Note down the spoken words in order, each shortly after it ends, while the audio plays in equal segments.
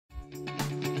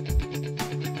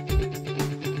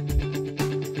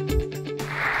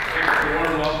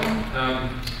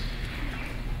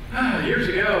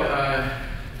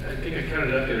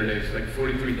it up the other day. It's like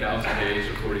 43,000 days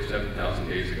or 47,000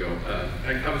 days ago.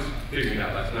 I was figuring it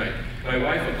out last night. My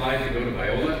wife applied to go to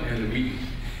Biola and the Wheaton,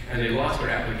 and they lost her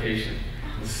application.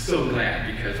 I was so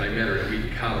glad because I met her at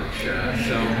Wheaton College.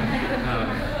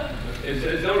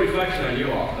 It's no reflection on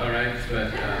you all right?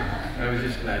 But I was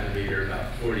just glad to meet her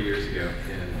about 40 years ago.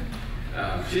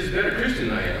 And she's a better Christian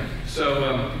than I am. So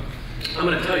I'm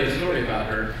going to tell you a story about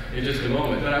her in just a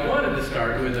moment. But I wanted to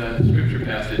start with a scripture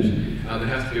passage that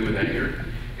has to do with anger.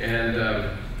 And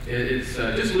it's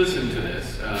just listen to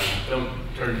this. Don't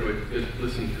turn to it. Just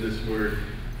listen to this word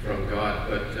from God.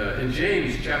 But in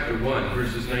James chapter 1,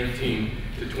 verses 19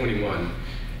 to 21,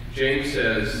 James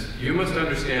says, "You must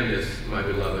understand this, my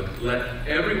beloved. Let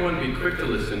everyone be quick to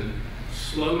listen,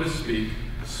 slow to speak,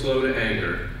 slow to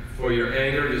anger, for your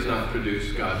anger does not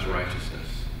produce God's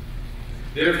righteousness.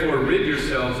 Therefore rid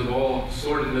yourselves of all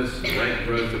sordidness and rank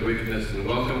growth of wickedness, and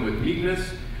welcome with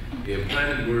meekness the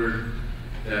implanted word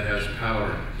that has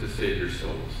power to save your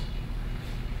souls."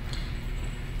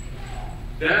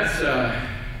 That's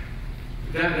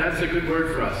a good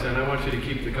word for us, and I want you to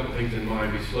keep a couple things in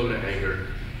mind. Be slow to anger,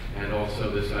 and also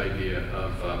this idea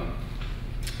of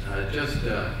just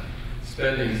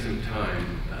spending some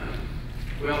time.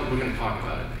 Well, we're going to talk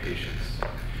about it, patience.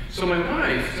 So my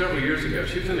wife, several years ago,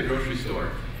 she was in the grocery store,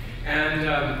 and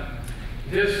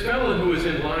this fellow who was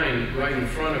in line right in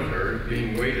front of her,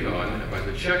 being waited on by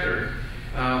the checker,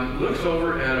 looks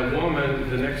over at a woman,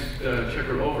 the next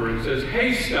checker over, and says,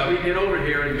 "Hey, Stubby, get over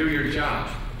here and do your job,"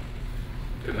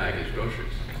 to bag his groceries.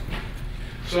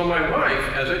 So my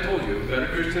wife, as I told you, better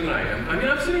Christian than I am. I mean,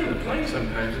 I'm sitting on the plane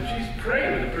sometimes, and she's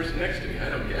praying with the person next to me. I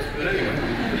don't get it. But anyway,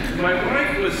 my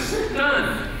wife was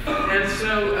stunned. And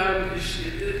so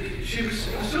she was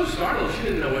so startled, she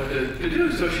didn't know what to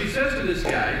do. So she says to this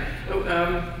guy,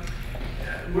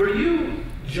 "Were you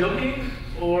joking,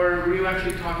 or were you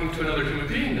actually talking to another human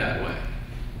being that way?"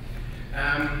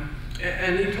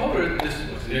 And he told her this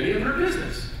wasn't any of her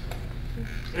business.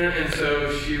 And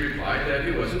so she replied that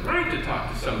it wasn't right to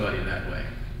talk to somebody that way.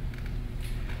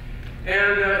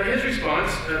 And his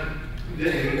response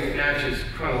didn't match his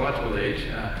chronological age.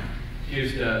 He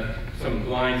used some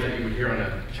lines that you would hear on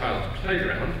a child's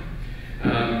playground.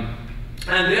 And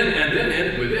then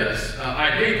ended with this: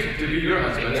 "I'd hate to be your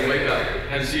husband and wake up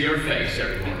and see your face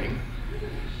every morning,"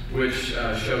 which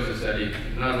shows us that he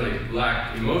not only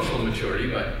lacked emotional maturity,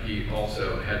 but he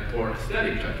also had poor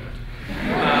aesthetic judgment.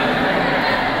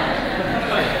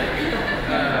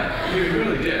 He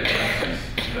really did.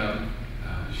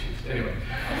 Anyway,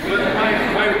 but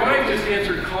my wife just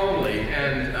answered calmly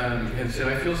and said,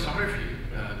 "I feel sorry for you.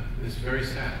 It's very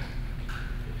sad."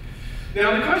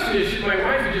 Now the question is, should my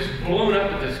wife have just blown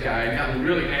up at this guy and gotten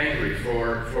really angry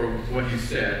for what he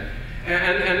said?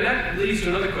 And that leads to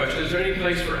another question: is there any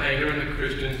place for anger in the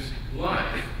Christian's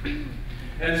life?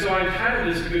 And so I entitled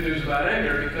this "The Good News About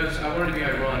Anger" because I wanted to be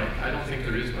ironic. I don't think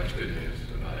there is much good news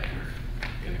about anger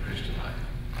in the Christian life.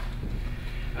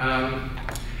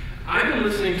 I've been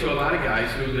listening to a lot of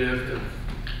guys who lived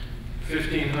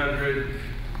 1,500,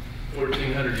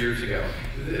 1,400 years ago.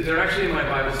 They're actually in my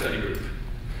Bible study group.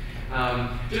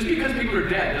 Just because people are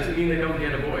dead doesn't mean they don't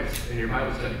get a voice in your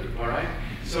Bible study group, all right?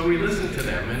 So we listen to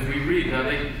them and we read. Now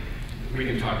we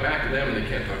can talk back to them and they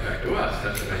can't talk back to us.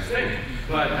 That's a nice thing.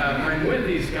 But I'm with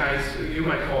these guys you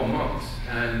might call monks.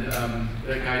 And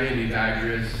that guy named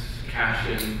Evagrius,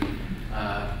 Cassian,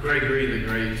 Gregory the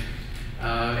Great.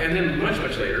 And then much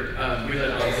later, we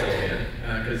let Anselm in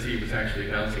because he was actually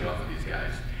bouncing off of these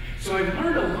guys. So I've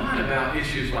learned a lot about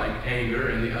issues like anger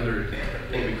and the other,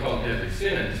 what we call deadly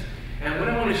sins. And what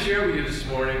I want to share with you this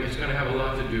morning is going to have a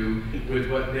lot to do with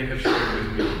what they have shared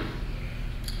with me.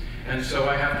 And so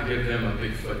I have to give them a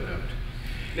big footnote.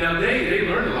 Now they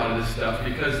learned a lot of this stuff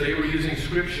because they were using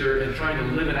scripture and trying to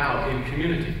live it out in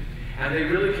community. And they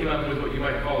really came up with what you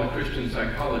might call a Christian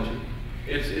psychology.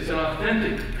 It's an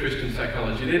authentic Christian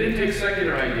psychology. They didn't take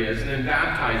secular ideas and then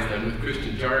baptize them with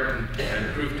Christian jargon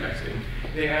and proof texting.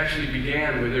 They actually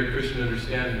began with their Christian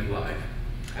understanding of life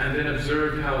and then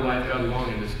observed how life got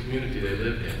along in this community they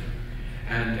lived in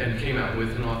and came out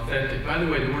with an authentic. By the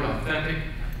way, the word authentic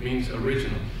means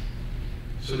original.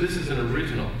 So this is an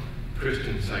original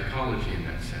Christian psychology in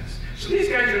that sense. So these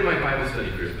guys are in my Bible study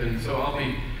group, and so I'll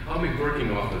be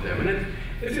working off of them. And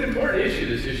it's an important issue,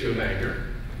 this issue of anger.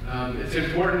 It's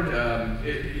important.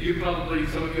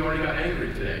 Some of you already got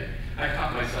angry today. I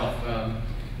caught myself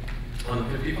on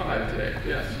the 55 today.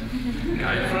 Yes,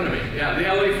 guy in front of me. Yeah, the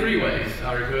LA freeways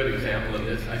are a good example of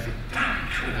this. I said, "God,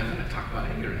 I'm going to talk about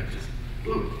anger," and I just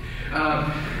blew.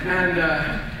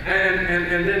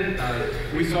 And then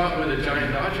we saw it with a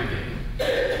giant Dodger game,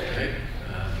 right?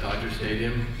 Dodger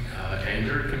Stadium.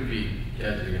 anger can be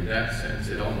deadly in that sense.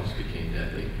 It almost became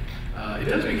deadly. It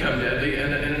does become deadly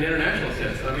in an international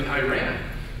sense. I mean, Iran,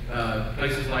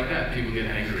 places like that, people get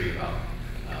angry about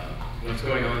what's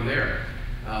going on there.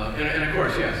 And of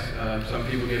course, yes, some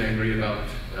people get angry about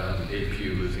AP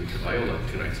losing to Biola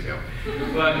 2 nights ago.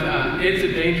 But it's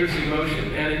a dangerous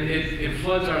emotion, and it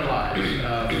floods our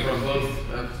lives from both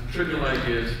trivial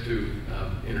ideas to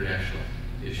international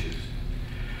issues.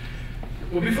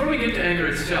 Well, before we get to anger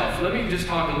itself, let me just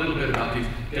talk a little bit about these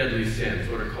deadly sins,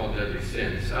 what are called deadly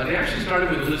sins. They actually started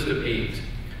with a list of 8.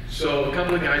 So a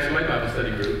couple of guys in my Bible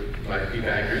study group, like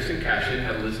Pythagoras and Cassian,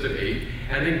 had a list of 8.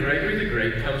 And then Gregory the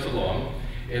Great comes along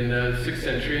in the 6th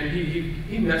century, and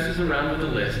he messes around with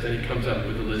the list, and he comes up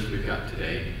with the list we've got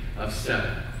today of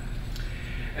 7.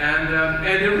 And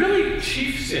they're really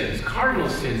chief sins, cardinal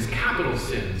sins, capital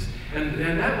sins. And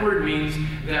that word means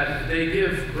that they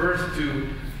give birth to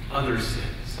other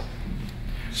sins.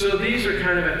 So these are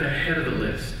kind of at the head of the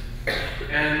list.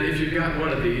 And if you've got one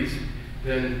of these,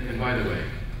 then, and by the way,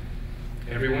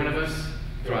 every one of us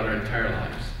throughout our entire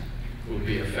lives will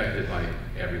be affected by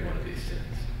every one of these sins.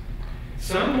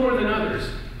 Some more than others.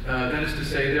 That is to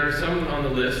say, there are some on the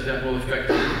list that will affect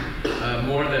you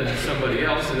more than somebody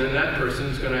else, and then that person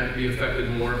is going to be affected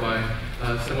more by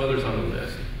some others on the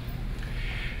list.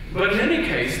 But in any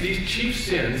case, these chief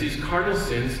sins, these cardinal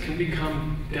sins, can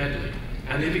become deadly.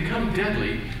 And they become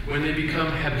deadly when they become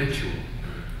habitual.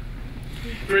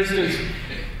 For instance,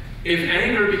 if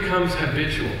anger becomes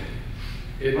habitual,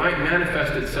 it might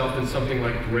manifest itself in something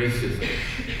like racism.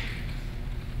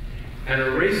 And a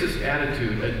racist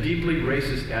attitude, a deeply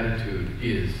racist attitude,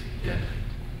 is deadly.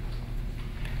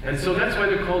 And so that's why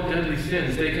they're called deadly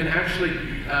sins. They can actually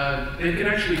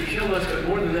kill us, but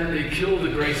more than that, they kill the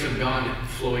grace of God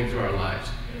flowing through our lives.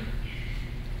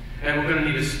 And we're going to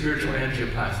need a spiritual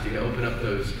angioplasty to open up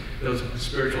those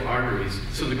spiritual arteries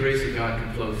so the grace of God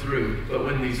can flow through. But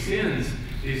when these sins,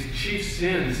 these chief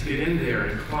sins, get in there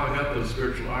and clog up those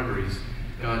spiritual arteries,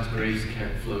 God's grace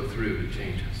can't flow through to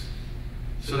change us.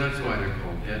 So that's why they're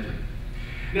called deadly.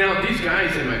 Now, these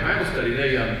guys in my Bible study,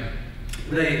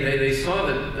 they saw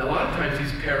that a lot of times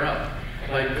these pair up,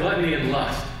 like gluttony and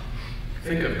lust.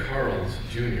 Think of Carl's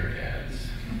Jr. ads.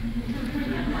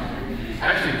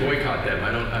 Actually boycott them.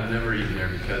 I've never eaten there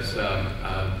because of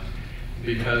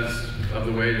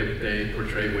the way that they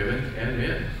portray women and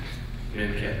men.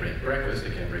 Men can't break breakfast,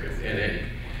 they can't break an egg.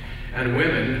 And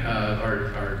women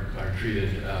are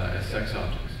treated as sex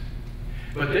objects.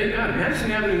 But they got it. Madison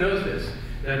Avenue knows this,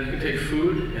 that you can take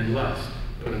food and lust,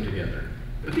 put them together.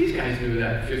 But these guys knew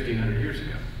that 1,500 years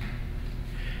ago.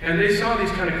 And they saw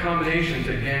these kind of combinations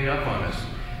that gang up on us.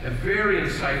 And very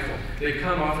insightful. They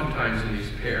come oftentimes in these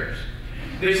pairs.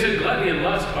 They said gluttony and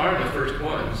lust are the first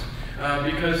ones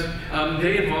because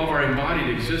they involve our embodied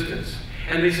existence.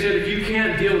 And they said if you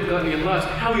can't deal with gluttony and lust,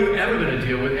 how are you ever going to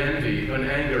deal with envy and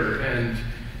anger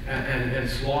and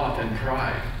sloth and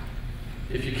pride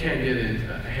if you can't get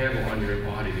a handle on your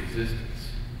embodied existence?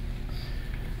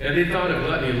 And they thought of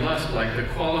gluttony and lust like the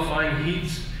qualifying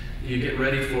heats you get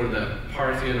ready for the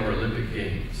Parthian or Olympic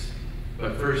Games.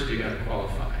 But first you got to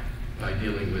qualify by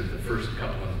dealing with the first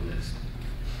couple on the list.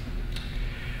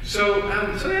 So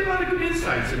they had a lot of good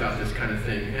insights about this kind of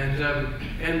thing,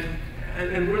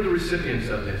 and we're the recipients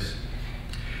of this.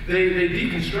 They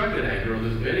deconstructed anger a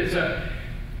little bit.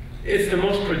 It's the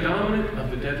most predominant of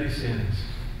the deadly sins.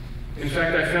 In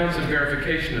fact, I found some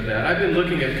verification of that. I've been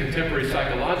looking at contemporary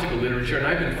psychological literature, and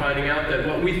I've been finding out that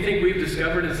what we think we've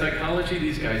discovered in psychology,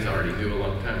 these guys already knew a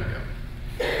long time ago.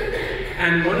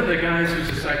 And one of the guys who's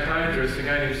a psychiatrist, a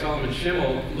guy named Solomon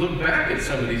Schimmel, looked back at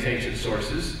some of these ancient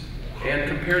sources and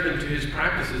compared them to his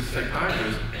practice as a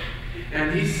psychiatrist.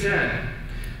 And he said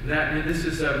that, and this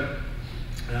is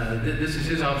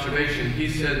his observation, he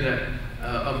said that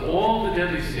of all the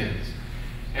deadly sins,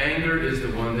 anger is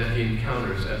the one that he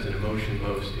encounters as an emotion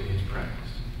most in his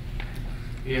practice.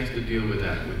 He has to deal with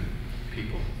that with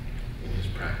people in his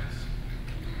practice.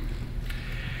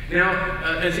 Now,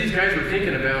 as these guys were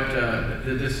thinking about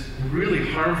this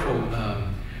really harmful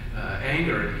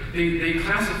anger, they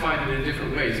classified it in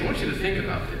different ways. I want you to think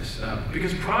about this.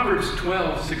 Because Proverbs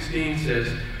 12:16 says,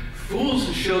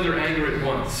 "Fools show their anger at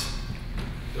once,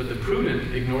 but the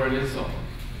prudent ignore an insult."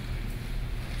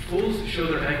 Fools show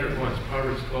their anger at once,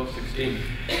 Proverbs 12:16.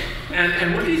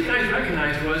 And what these guys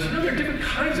recognized was, there are different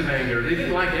kinds of anger. They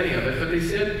didn't like any of it, but they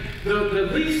said the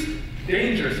least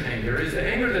dangerous anger is the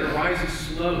anger that arises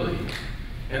slowly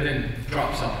and then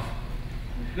drops off.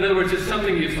 In other words, it's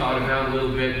something you've thought about a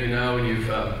little bit, and you've,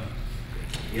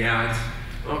 it's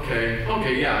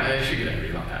okay, yeah, I should get angry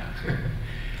about that.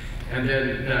 and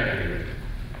then I got to get rid of it.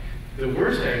 The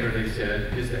worst anger, they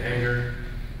said, is the anger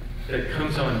that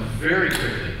comes on very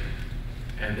quickly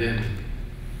and then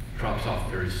drops off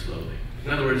very slowly.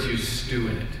 In other words, you stew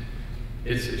in it.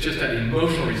 It's just that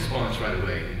emotional response right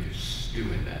away, and you stew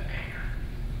in that anger.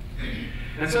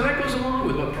 And so that goes along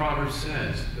with what Proverbs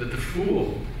says, that the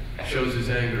fool shows his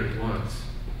anger at once.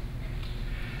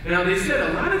 Now, they said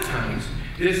a lot of times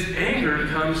this anger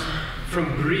comes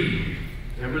from greed.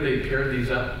 Remember, they paired these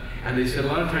up? And they said a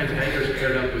lot of times anger is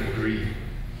paired up with greed.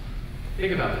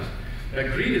 Think about this.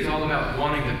 That greed is all about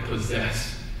wanting to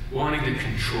possess, wanting to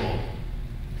control.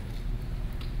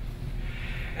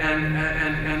 And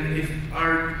if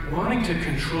our wanting to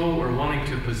control or wanting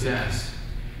to possess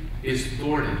is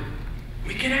thwarted,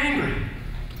 we get angry.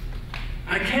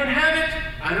 I can't have it.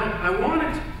 I want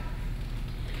it.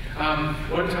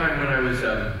 One time when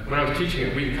I was teaching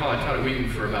at Wheaton College, I taught at Wheaton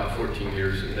for about 14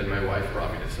 years, and then my wife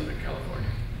brought me to Southern California.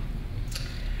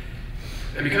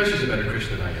 And because she's a better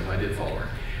Christian than I am, I did follow her.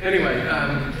 Anyway,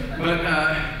 when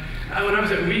I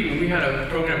was at Wheaton, we had a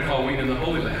program called Wheaton in the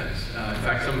Holy Lands. In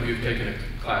fact, some of you have taken a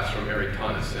class from Eric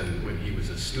Thomas, and when he was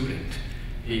a student,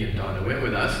 he and Donna went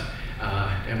with us,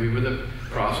 and we were the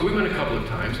profs. So we went a couple of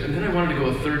times, and then I wanted to go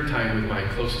a third time with my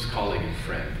closest colleague and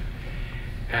friend.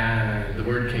 And the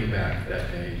word came back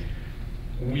that day,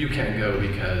 you can't go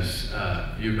because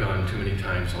you've gone too many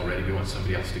times already. We want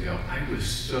somebody else to go. I was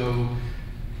so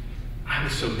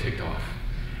ticked off.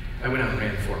 I went out and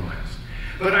ran 4 miles.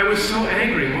 But I was so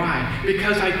angry. Why?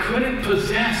 Because I couldn't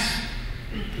possess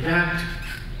that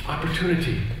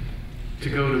opportunity to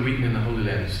go to Wheaton in the Holy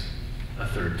Lands a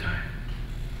third time.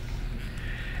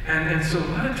 And so a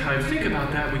lot of times, think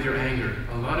about that with your anger.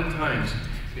 A lot of times,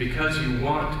 because you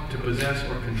want to possess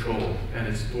or control, and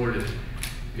it's thwarted,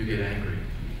 you get angry.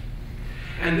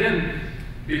 And then,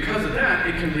 because of that,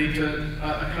 it can lead to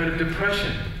a kind of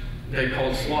depression they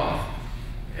call sloth.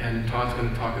 And Todd's going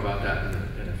to talk about that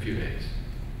in a few days.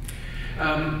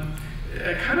 I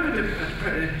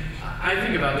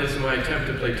think about this in my attempt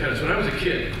to play tennis. When I was a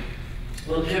kid,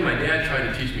 my dad tried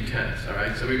to teach me tennis, all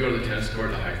right? So we go to the tennis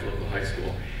court at the local high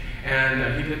school.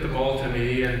 And he'd hit the ball to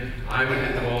me, and I would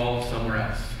hit the ball somewhere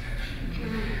else.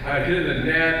 I'd hit it in the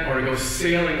net, or I'd go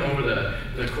sailing over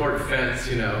the court fence,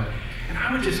 and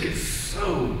I would just get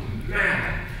so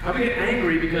mad. I would get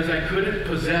angry because I couldn't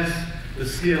possess the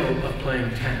skill of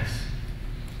playing tennis.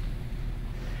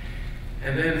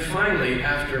 And then finally,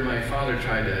 after my father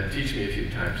tried to teach me a few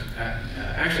times,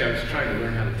 actually I was trying to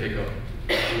learn how to take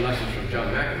lessons from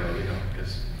John McEnroe,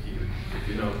 because if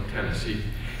you know tennis,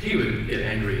 he would get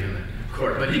angry in the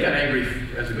court. But he got angry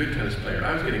as a good tennis player.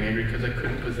 I was getting angry because I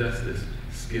couldn't possess this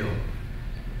skill.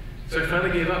 So I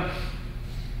finally gave up.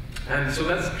 And so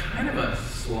that's kind of a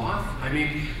sloth. I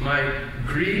mean, my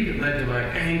greed led to my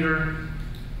anger,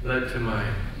 led to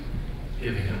my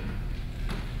giving up.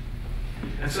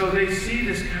 And so they see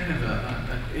this kind of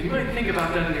and you might think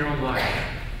about that in your own life.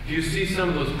 Do you see some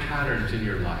of those patterns in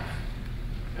your life?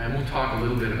 And we'll talk a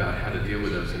little bit about how to deal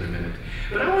with those in a minute.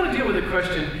 But I want to deal with a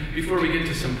question before we get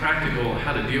to some practical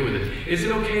how to deal with it. Is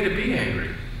it okay to be angry?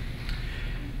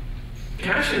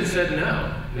 Cashin said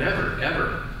no, never,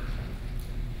 ever.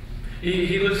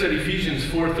 He looks at Ephesians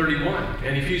 4:31,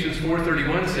 and Ephesians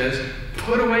 4:31 says,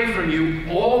 "Put away from you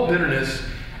all bitterness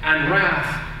and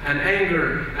wrath and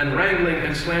anger and wrangling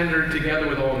and slander together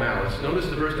with all malice." Notice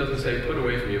the verse doesn't say, "Put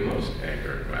away from you most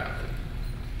anger and wrath."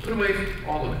 Put away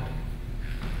all of it.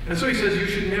 And so he says you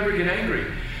should never get angry.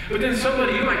 But then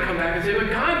you might come back and say, but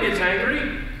God gets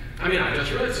angry. I mean, I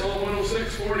just read Psalm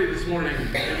 106:40 this morning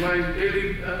in my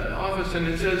daily office, and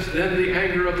it says, "Then the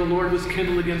anger of the Lord was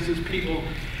kindled against his people,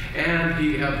 and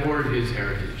he abhorred his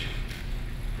heritage."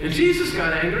 And Jesus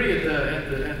got angry at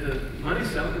the money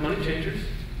seller, the money changers.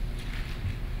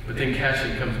 But then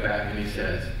Cashin comes back and he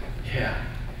says, yeah,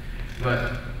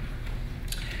 but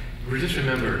just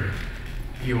remember,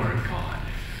 you aren't God.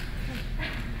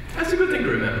 That's a good thing to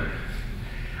remember.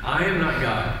 I am not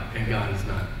God, and God is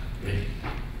not me.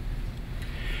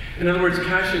 In other words,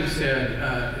 Cashin said,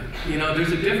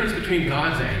 there's a difference between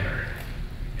God's anger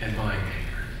and my anger.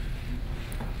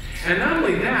 And not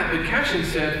only that, but Cashin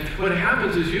said, what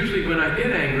happens is usually when I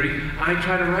get angry, I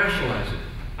try to rationalize it.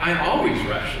 I always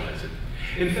rationalize it.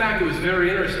 In fact, it was very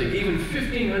interesting. Even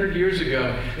 1,500 years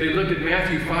ago, they looked at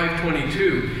Matthew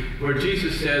 5:22, where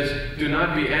Jesus says, "Do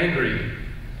not be angry."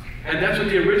 And that's what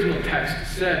the original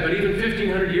text said. But even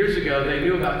 1,500 years ago, they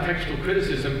knew about textual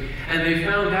criticism, and they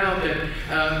found out that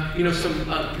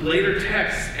some later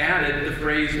texts added the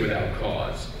phrase "without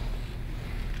cause."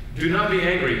 Do not be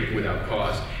angry without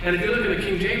cause. And if you look in the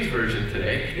King James Version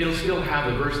today, it'll still have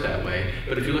the verse that way.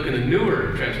 But if you look in the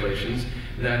newer translations,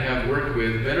 that have worked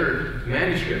with better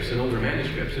manuscripts and older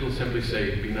manuscripts, it'll simply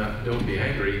say, don't be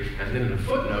angry, and then in a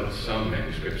footnote, some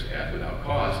manuscripts add without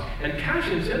cause. And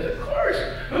Cassian says, of course,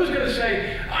 who's going to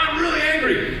say, I'm really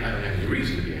angry? I don't have any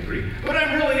reason to be angry, but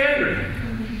I'm really angry.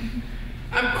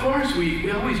 Of course, we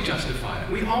always justify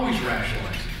it. We always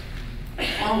rationalize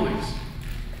it. Always.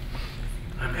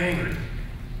 I'm angry.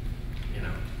 You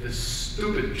know, this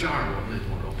stupid jar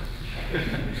won't open.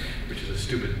 Which is a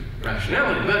stupid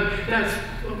rationality, but that's,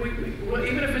 well,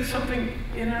 even if it's something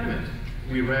inanimate,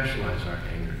 we rationalize our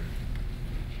anger.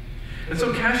 And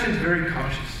so Cassian's very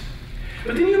cautious.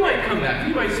 But then you might come back,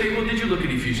 you might say, well, did you look at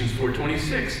Ephesians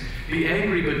 4:26? Be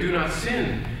angry, but do not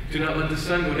sin. Do not let the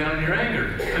sun go down in your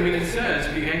anger. I mean, it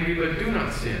says, be angry, but do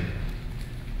not sin.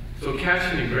 So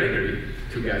Cassian and Gregory,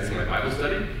 two guys in my Bible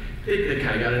study, they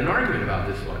kind of got in an argument about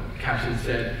this one. Cassian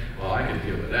said, well, I can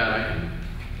deal with that. I can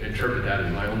interpret that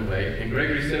in my own way. And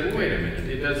Gregory said, well, wait a minute.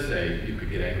 It does say you could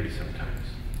get angry sometimes.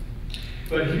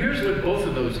 But here's what both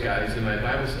of those guys in my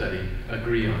Bible study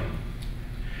agree on.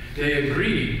 They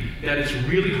agree that it's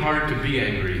really hard to be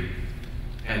angry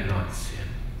and not sin.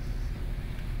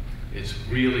 It's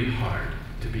really hard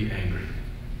to be angry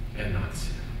and not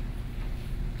sin.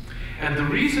 And the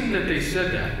reason that they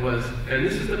said that was, and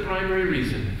this is the primary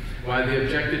reason why they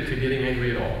objected to getting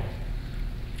angry at all,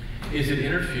 is it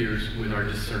interferes with our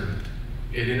discernment.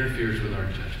 It interferes with our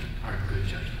judgment, our good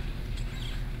judgment.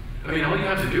 I mean, all you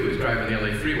have to do is drive on the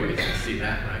LA freeways and see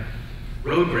that, right?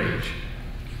 Road rage.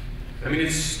 I mean,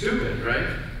 it's stupid, right?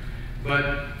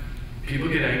 But people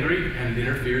get angry and it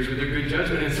interferes with their good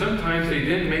judgment. And sometimes they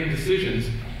then make decisions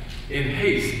in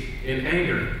haste, in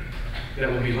anger, that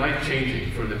will be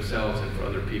life-changing for themselves and for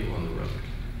other people on the road.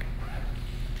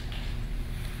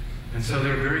 And so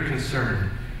they're very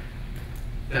concerned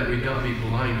that we not be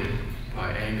blinded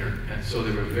by anger. And so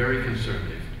they were very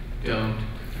conservative. Don't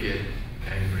get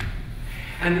angry.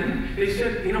 And then they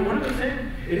said, you know, one other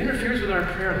thing, it interferes with our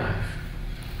prayer life.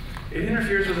 It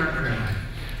interferes with our prayer life.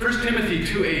 1 Timothy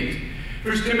 2:8.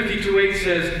 1 Timothy 2:8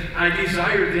 says, I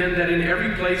desire then that in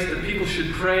every place the people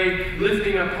should pray,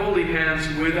 lifting up holy hands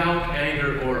without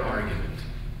anger or argument.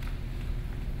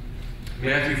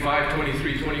 Matthew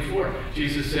 5:23-24.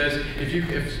 Jesus says, if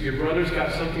your brother's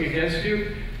got something against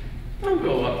you, don't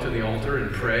go up to the altar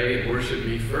and pray and worship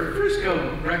me first. First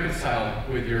go reconcile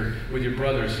with your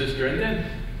brother or sister, and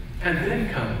then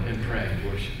come and pray and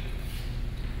worship.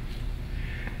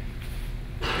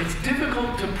 It's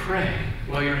difficult to pray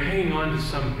while you're hanging on to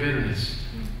some bitterness.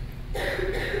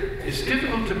 It's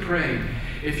difficult to pray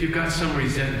if you've got some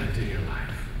resentment in your life.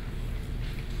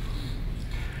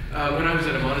 When I was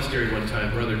at a monastery one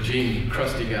time, Brother Gene,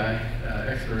 crusty guy,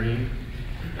 ex-Marine,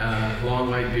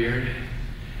 long white beard,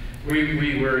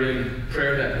 we were in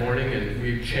prayer that morning and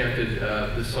we chanted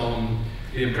the psalm,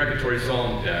 the imprecatory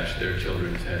psalm, dash their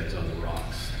children's heads on the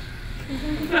rocks.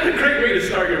 Not a great way to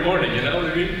start your morning, you know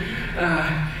what I mean?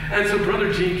 And so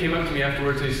Brother Gene came up to me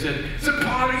afterwards and he said, does it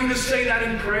bother you to say that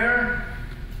in prayer?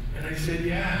 And I said,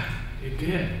 yeah, it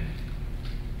did.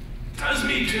 Does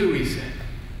me too, he said.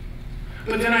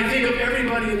 But then I think of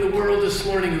everybody in the world this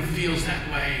morning who feels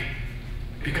that way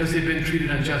because they've been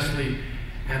treated unjustly,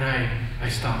 and I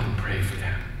stop and pray for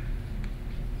them.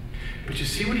 But you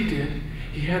see what he did?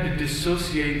 He had to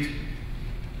dissociate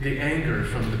the anger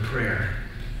from the prayer.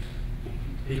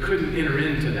 He couldn't enter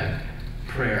into that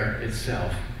prayer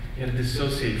itself. He had to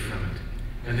dissociate from it.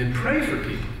 And then pray for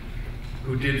people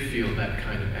who did feel that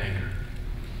kind of anger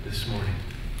this morning.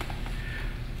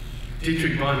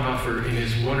 Dietrich Bonhoeffer, in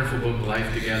his wonderful book,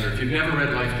 Life Together. If you've never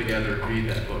read Life Together, read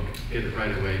that book. Get it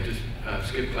right away. Just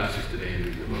skip classes today and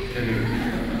read the book.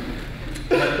 Anyway.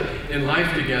 But in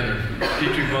Life Together,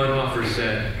 Dietrich Bonhoeffer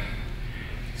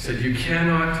said, you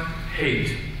cannot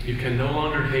hate, you can no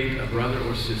longer hate a brother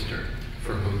or sister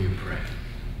for whom you pray.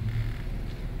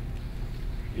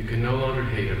 You can no longer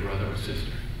hate a brother or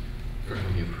sister for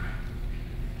whom you pray.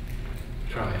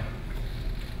 Try it.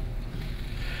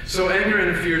 So anger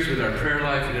interferes with our prayer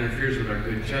life, it interferes with our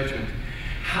good judgment.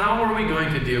 How are we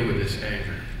going to deal with this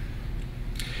anger?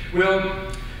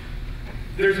 Well,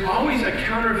 there's always a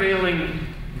countervailing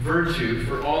virtue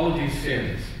for all of these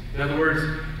sins. In other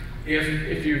words,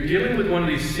 if you're dealing with one of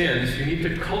these sins, you need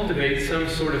to cultivate some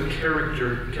sort of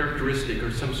characteristic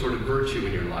or some sort of virtue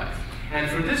in your life. And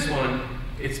for this one,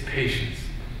 it's patience.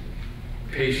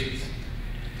 Patience.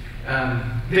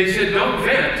 They said, don't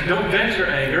vent your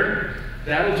anger.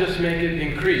 That'll just make it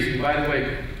increase. And by the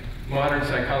way, modern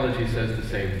psychology says the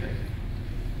same thing.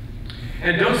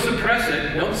 And don't suppress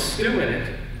it, don't stew in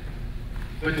it,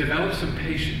 but develop some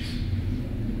patience.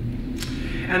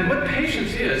 And what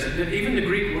patience is, that even the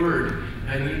Greek word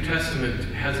in the New Testament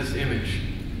has this image.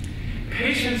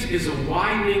 Patience is a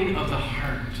widening of the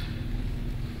heart.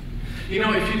 You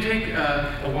know, if you take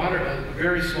a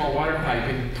very small water pipe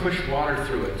and push water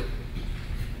through it,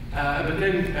 but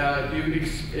then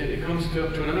it comes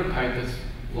up to another pipe that's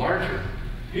larger,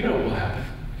 you know what will happen.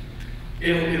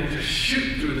 It'll just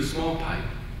shoot through the small pipe.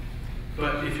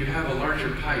 But if you have a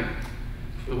larger pipe,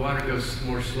 the water goes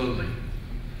more slowly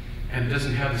and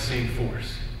doesn't have the same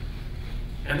force.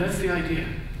 And that's the idea.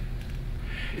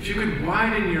 If you could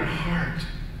widen your heart,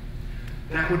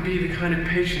 that would be the kind of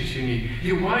patience you need.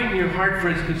 You widen your heart, for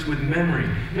instance, with memory.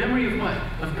 Memory of what?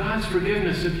 Of God's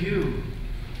forgiveness of you.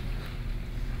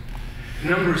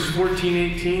 Numbers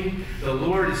 14:18, the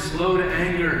Lord is slow to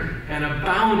anger and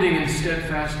abounding in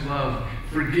steadfast love,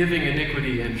 forgiving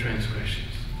iniquity and transgressions.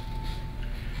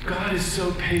 God is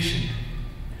so patient.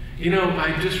 You know,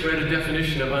 I just read a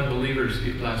definition of unbelievers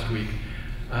last week.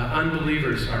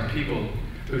 Unbelievers are people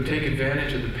who take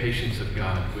advantage of the patience of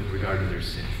God with regard to their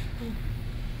sin.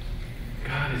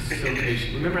 God is so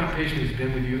patient. Remember how patient He's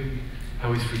been with you?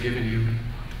 How He's forgiven you?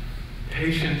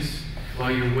 Patience,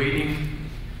 while you're waiting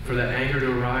for that anger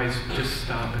to arise, just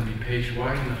stop and be patient.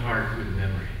 Widen the heart with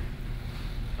memory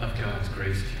of God's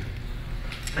grace to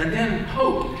you. And then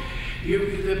hope.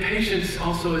 The patience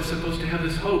also is supposed to have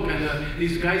this hope. And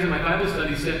these guys in my Bible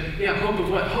study said, yeah, hope of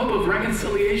what? Hope of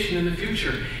reconciliation in the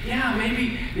future. Yeah,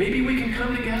 maybe we can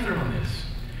come together on this.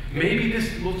 Maybe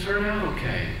this will turn out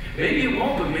okay. Maybe it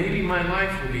won't, but maybe my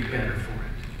life will be better for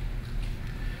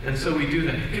it. And so we do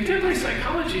that. Contemporary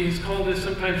psychology has called this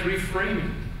sometimes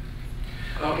reframing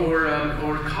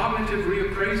or cognitive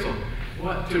reappraisal.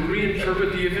 What? To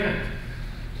reinterpret the event.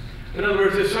 In other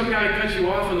words, if some guy cuts you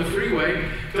off on the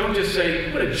freeway, don't just say,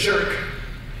 what a jerk.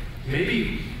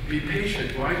 Maybe be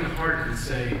patient, widen the heart, and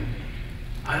say,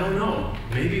 I don't know.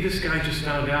 Maybe this guy just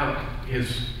found out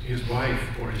his wife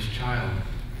or his child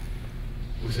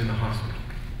was in the hospital.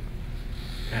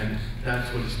 And that's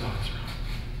what his thoughts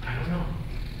are. I don't know.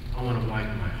 I want to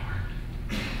widen my heart.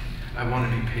 I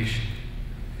want to be patient.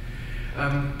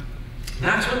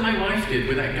 That's what my wife did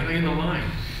with that guy in the line.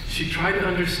 She tried to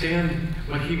understand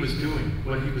what he was doing,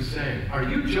 what he was saying. Are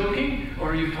you joking,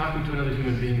 or are you talking to another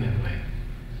human being that way?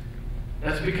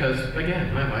 That's because,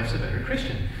 again, my wife's a better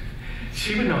Christian.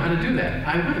 She would know how to do that.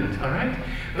 I wouldn't, all right?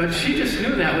 But she just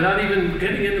knew that without even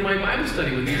getting into my Bible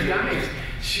study with these guys.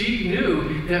 She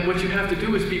knew that what you have to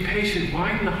do is be patient,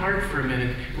 widen the heart for a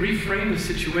minute, reframe the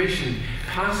situation.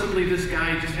 Possibly this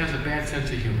guy just has a bad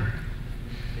sense of humor.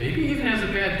 Maybe even has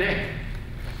a bad day.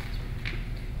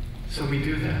 So we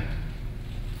do that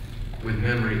with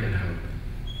memory and hope.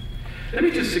 Let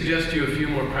me just suggest to you a few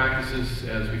more practices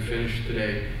as we finish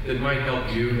today that might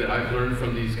help you, that I've learned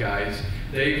from these guys.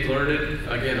 They've learned it,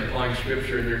 again, applying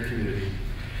Scripture in their community.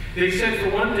 They said, for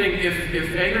one thing,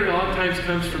 if anger a lot of times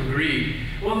comes from greed,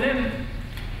 well then,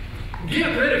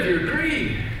 get rid of your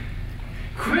greed.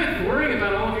 Quit worrying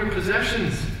about all of your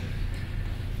possessions.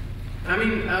 I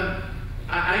mean,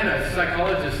 I had a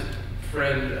psychologist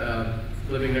friend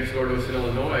living next door to us in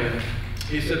Illinois, and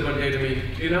he said one day to me,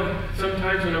 you know,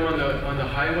 sometimes when I'm on the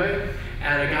highway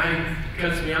and a guy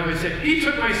cuts me off, I say, he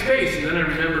took my space, and then I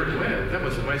remember, well, that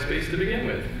wasn't my space to begin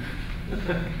with.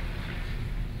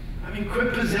 I mean,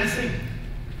 quit possessing.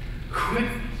 Quit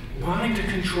wanting to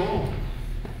control.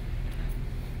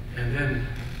 And then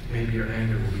maybe your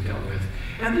anger will be dealt with.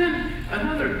 And then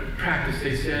another practice,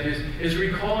 they said, is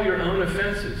recall your own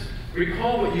offenses.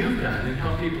 Recall what you've done and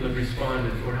how people have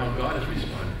responded or how God has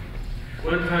responded.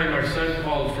 One time our son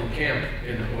called from camp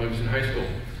when I was in high school.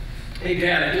 Hey,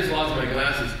 Dad, I just lost my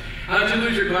glasses. How'd you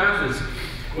lose your glasses?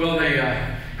 Well,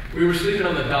 we were sleeping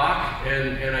on the dock,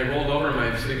 and I rolled over in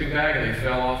my sleeping bag, and they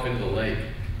fell off into the lake.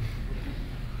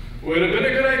 Would have been a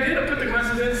good idea to put the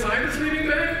glasses inside the sleeping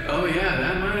bag? Oh, yeah,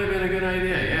 that might have been a good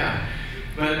idea, yeah.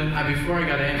 But before I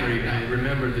got angry, I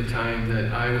remembered the time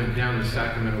that I went down the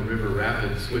Sacramento River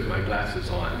Rapids with my glasses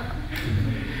on.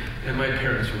 And my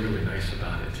parents were really nice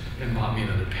about it and bought me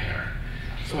another pair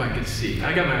so I could see.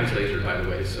 I got my eyes lasered, by the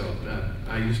way, so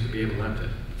I used to be able not to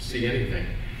see anything.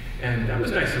 And that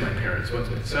was nice of my parents,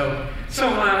 wasn't it? So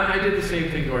I did the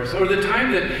same thing to ours. Or the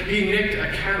time that he nicked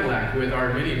a Cadillac with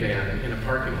our minivan in a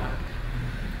parking lot.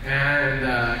 And,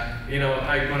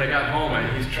 when I got home,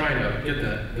 he's trying to get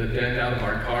the dent out of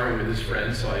our car with his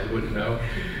friends so I wouldn't know.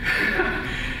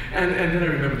 and then I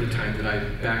remembered the time that I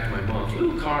backed my mom's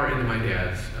little car into my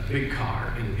dad's, a big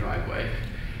car in the driveway.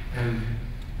 And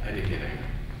I didn't get angry.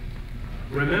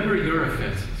 Remember your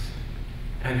offenses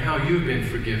and how you've been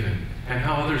forgiven and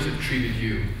how others have treated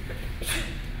you,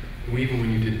 even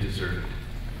when you didn't deserve it.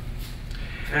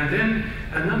 And then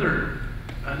another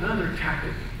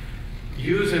tactic.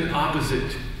 Use an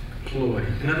opposite ploy.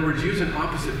 In other words, use an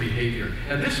opposite behavior.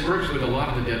 And this works with a lot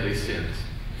of the deadly sins.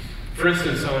 For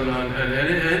instance, on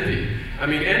envy. I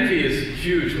mean, envy is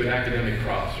huge with academic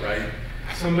profs, right?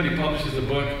 Somebody publishes a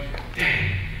book,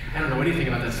 dang, I don't know anything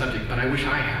about that subject, but I wish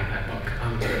I had that book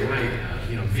on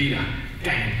my Vita.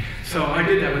 Dang. So I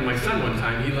did that with my son one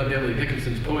time. He loved Emily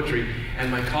Dickinson's poetry, and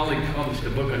my colleague published a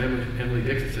book on Emily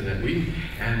Dickinson at Wheaton,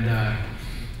 and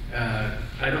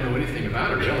I don't know anything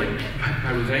about her, really.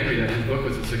 I was angry that his book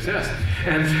was a success.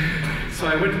 And so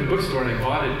I went to the bookstore and I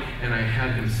bought it, and I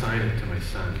had him sign it to my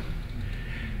son.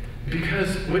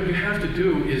 Because what you have to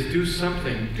do is do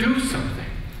something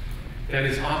that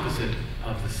is opposite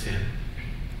of the sin.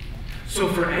 So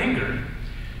for anger,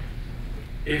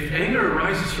 if anger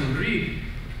arises from greed,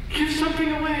 give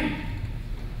something away.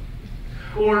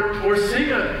 Or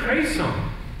sing a praise song.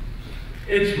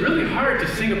 It's really hard to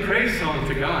sing a praise song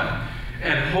to God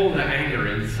and hold the anger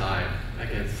inside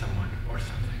against someone or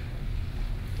something.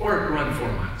 Or run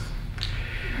 4 miles.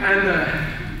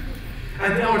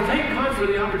 Or thank God for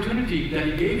the opportunity that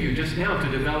He gave you just now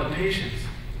to develop patience.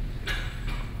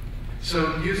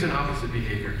 So use an opposite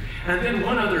behavior. And then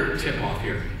one other tip off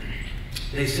here.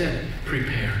 They said,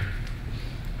 prepare.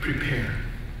 Prepare.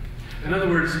 In other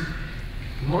words,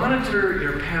 monitor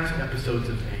your past episodes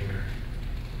of anger.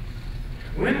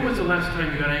 When was the last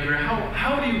time you got angry?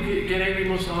 How do you get angry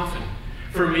most often?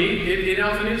 For me, it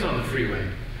often is on the freeway.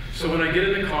 So when I get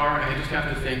in the car, I just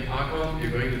have to think, Ockholm,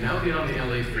 you're going to now get on the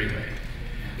LA freeway.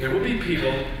 There will be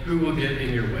people who will get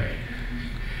in your way.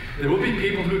 There will be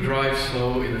people who drive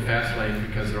slow in the fast lane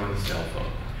because they're on a cell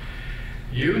phone.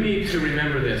 You need to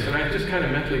remember this, and I just kind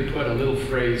of mentally put a little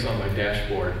phrase on my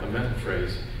dashboard, a mental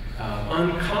phrase,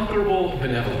 unconquerable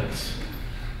benevolence.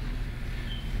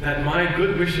 That my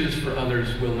good wishes for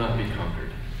others will not be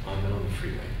conquered on the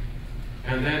freeway.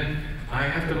 And then I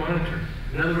have to monitor.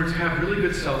 In other words, have really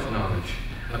good self-knowledge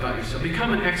about yourself.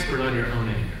 Become an expert on your own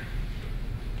anger.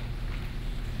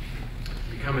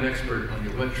 Become an expert on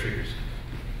your what triggers.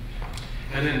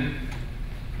 And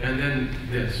then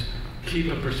this.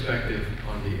 Keep a perspective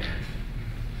on the end.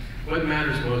 What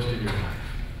matters most in your life?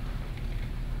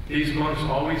 These monks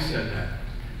always said that.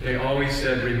 They always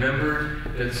said, remember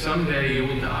that someday you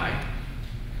will die.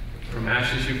 From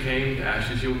ashes you came, to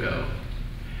ashes you'll go.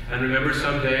 And remember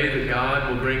someday that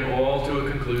God will bring all to a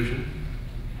conclusion,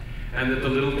 and that the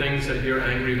little things that you're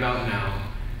angry about now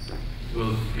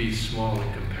will be small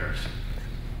in comparison.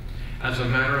 As a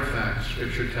matter of fact,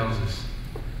 Scripture tells us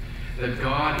that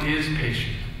God is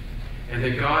patient, and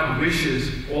that God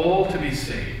wishes all to be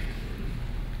saved,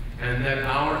 and that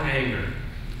our anger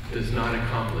does not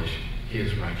accomplish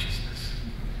His righteousness.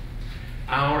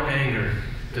 Our anger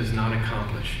does not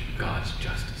accomplish God's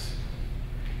justice.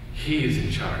 He is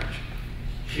in charge.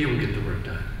 He will get the work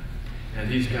done.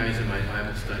 And these guys in my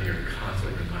Bible study are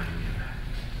constantly reminding me of that.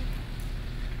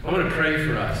 I want to pray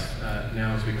for us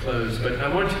now as we close, but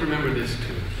I want you to remember this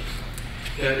too.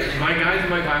 That my guys in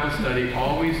my Bible study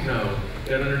always know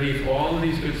that underneath all of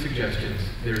these good suggestions,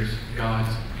 there's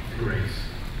God's grace.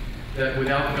 That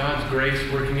without God's grace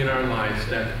working in our lives,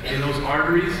 that in those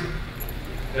arteries,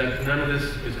 that none of this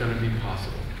is going to be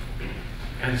possible.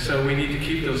 And so we need to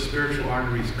keep those spiritual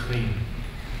arteries clean.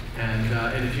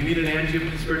 And if you need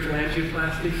an spiritual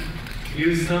angioplasty,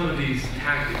 use some of these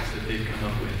tactics that they've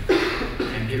come up with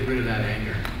and get rid of that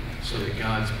anger so that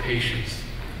God's patience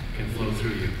can flow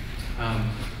through you.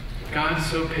 God's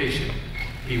so patient,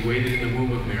 He waited in the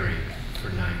womb of Mary for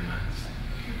 9 months.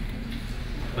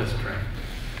 Let's pray.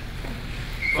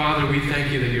 Father, we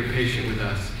thank you that you're patient with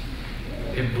us.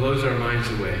 It blows our minds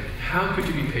away. How could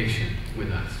you be patient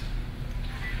with us?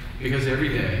 Because every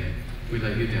day we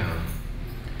let you down.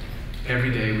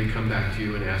 Every day we come back to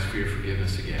you and ask for your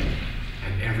forgiveness again.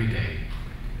 And every day,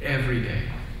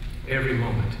 every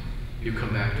moment, you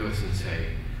come back to us and say,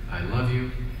 I love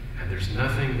you, and there's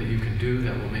nothing that you can do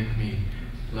that will make me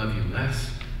love you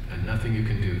less, and nothing you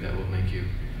can do that will make you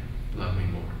love me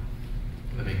more.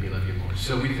 That make me love you more.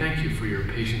 So we thank you for your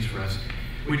patience for us.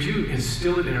 Would you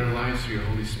instill it in our lives through your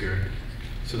Holy Spirit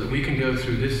so that we can go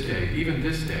through this day, even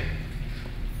this day,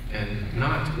 and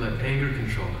not let anger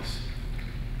control us,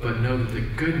 but know that the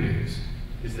good news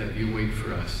is that you wait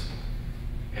for us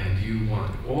and you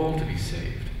want all to be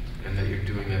saved, and that you're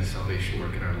doing that salvation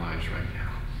work in our lives right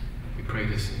now. We pray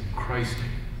this in Christ's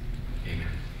name.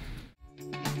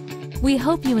 Amen. We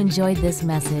hope you enjoyed this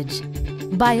message.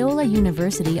 Biola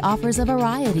University offers a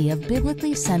variety of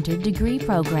biblically centered degree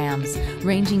programs,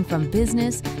 ranging from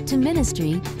business to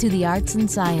ministry to the arts and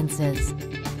sciences.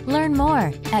 Learn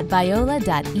more at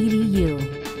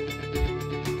biola.edu.